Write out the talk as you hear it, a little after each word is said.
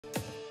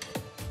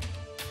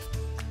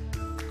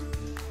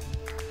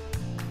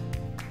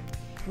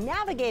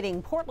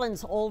Navigating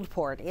Portland's Old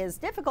Port is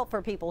difficult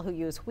for people who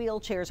use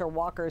wheelchairs or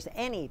walkers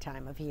any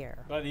time of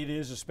year. But it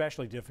is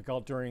especially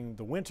difficult during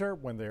the winter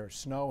when there's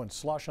snow and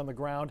slush on the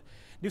ground.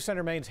 News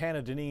Center Maine's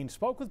Hannah Deneen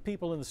spoke with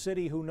people in the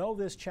city who know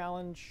this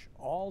challenge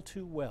all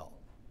too well.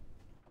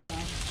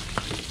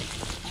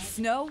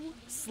 Snow,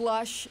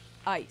 slush,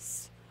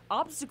 ice.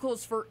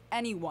 Obstacles for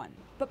anyone,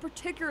 but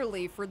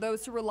particularly for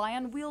those who rely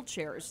on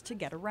wheelchairs to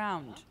get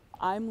around.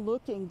 I'm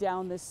looking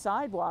down this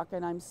sidewalk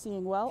and I'm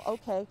seeing, well,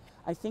 okay,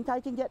 I think I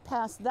can get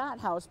past that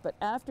house, but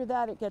after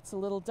that it gets a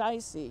little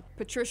dicey.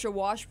 Patricia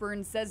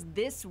Washburn says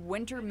this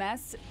winter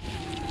mess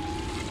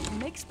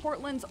makes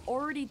Portland's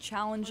already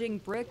challenging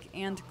brick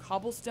and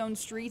cobblestone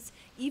streets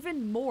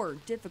even more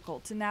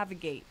difficult to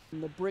navigate.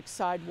 The brick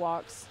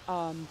sidewalks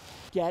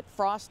get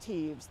frost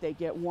heaves, they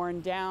get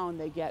worn down,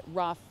 they get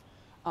rough.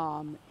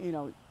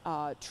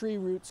 Tree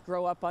roots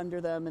grow up under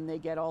them and they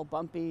get all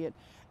bumpy.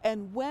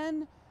 And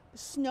when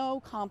snow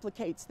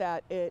complicates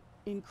that, it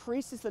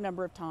increases the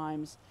number of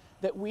times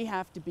that we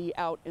have to be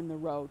out in the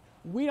road.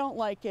 We don't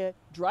like it,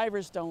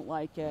 drivers don't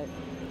like it.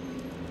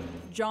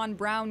 John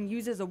Brown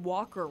uses a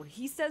walker.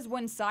 He says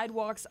when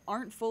sidewalks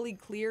aren't fully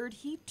cleared,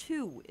 he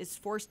too is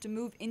forced to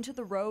move into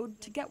the road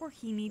to get where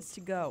he needs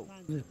to go.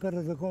 It's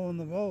better to go on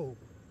the road,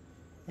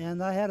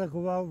 and I had to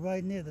go out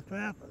right near the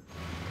traffic.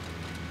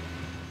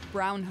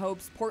 Brown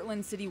hopes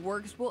Portland City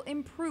Works will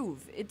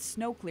improve its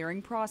snow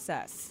clearing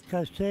process.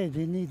 Because they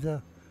need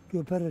to do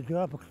a better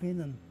job of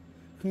cleaning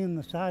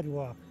the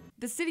sidewalk.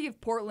 The city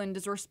of Portland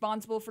is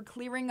responsible for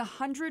clearing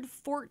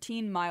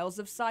 114 miles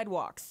of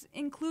sidewalks,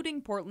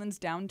 including Portland's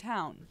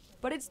downtown.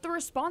 But it's the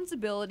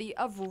responsibility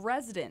of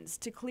residents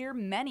to clear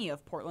many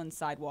of Portland's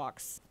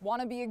sidewalks.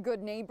 Want to be a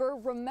good neighbor?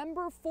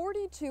 Remember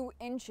 42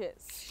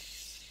 inches.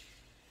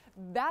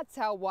 That's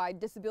how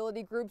wide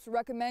disability groups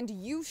recommend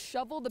you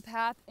shovel the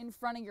path in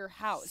front of your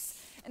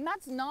house. And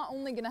that's not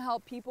only going to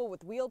help people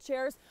with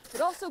wheelchairs, but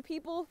also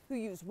people who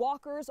use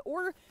walkers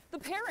or the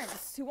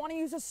parents who want to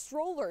use a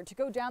stroller to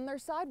go down their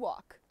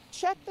sidewalk.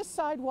 Check the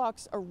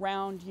sidewalks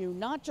around you,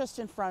 not just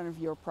in front of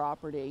your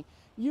property.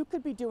 You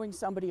could be doing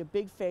somebody a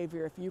big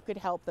favor if you could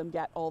help them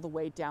get all the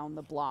way down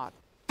the block.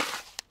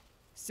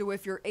 So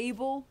if you're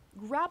able,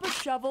 grab a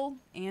shovel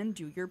and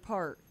do your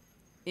part.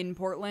 In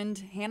Portland,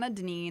 Hannah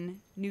Deneen,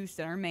 News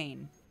Center,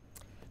 Maine.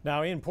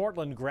 Now in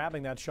Portland,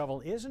 grabbing that shovel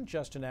isn't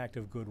just an act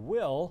of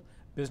goodwill.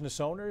 Business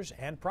owners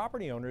and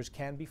property owners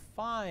can be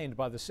fined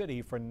by the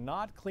city for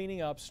not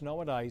cleaning up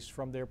snow and ice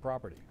from their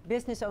property.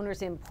 Business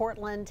owners in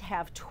Portland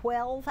have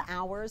 12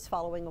 hours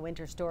following a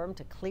winter storm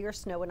to clear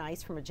snow and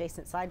ice from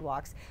adjacent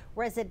sidewalks.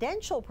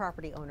 Residential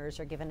property owners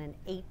are given an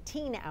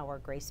 18-hour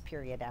grace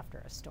period after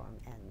a storm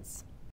ends.